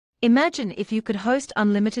Imagine if you could host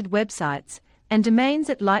unlimited websites and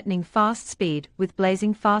domains at lightning-fast speed with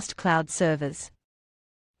blazing-fast cloud servers.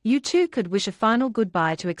 You too could wish a final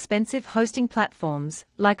goodbye to expensive hosting platforms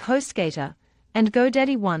like HostGator and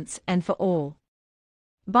GoDaddy once and for all.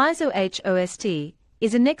 BizoHost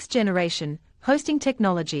is a next-generation hosting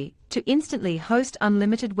technology to instantly host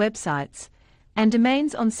unlimited websites and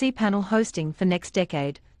domains on cPanel hosting for next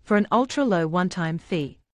decade for an ultra-low one-time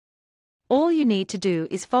fee. All you need to do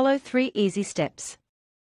is follow 3 easy steps.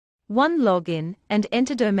 1. Log in and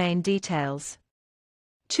enter domain details.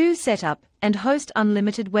 2. Set up and host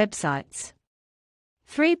unlimited websites.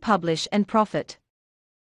 3. Publish and profit.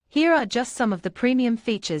 Here are just some of the premium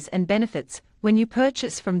features and benefits when you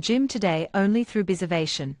purchase from Jim today only through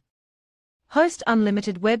Bizovation. Host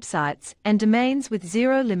unlimited websites and domains with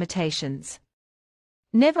 0 limitations.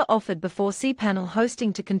 Never offered before cPanel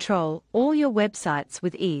hosting to control all your websites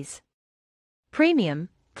with ease. Premium,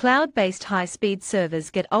 cloud-based high-speed servers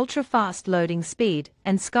get ultra-fast loading speed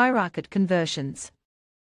and Skyrocket conversions.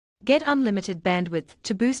 Get unlimited bandwidth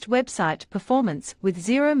to boost website performance with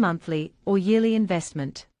 0 monthly or yearly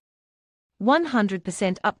investment. 100%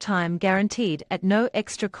 uptime guaranteed at no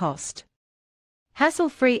extra cost.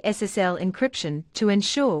 Hassle-free SSL encryption to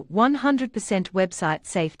ensure 100% website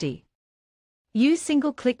safety. Use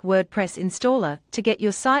single-click WordPress installer to get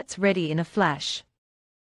your sites ready in a flash.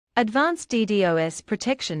 Advanced DDoS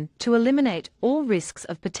protection to eliminate all risks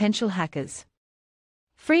of potential hackers.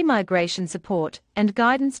 Free migration support and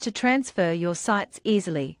guidance to transfer your sites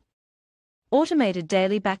easily. Automated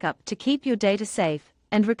daily backup to keep your data safe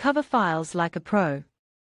and recover files like a pro.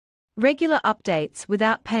 Regular updates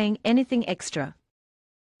without paying anything extra.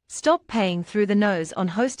 Stop paying through the nose on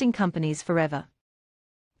hosting companies forever.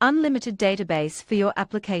 Unlimited database for your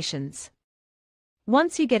applications.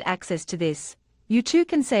 Once you get access to this, you too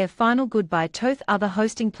can say a final goodbye to other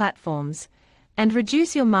hosting platforms and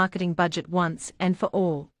reduce your marketing budget once and for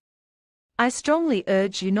all. I strongly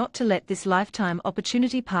urge you not to let this lifetime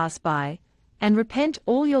opportunity pass by and repent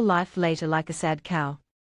all your life later like a sad cow.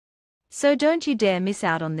 So don't you dare miss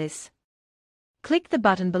out on this. Click the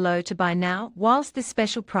button below to buy now whilst this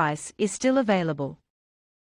special price is still available.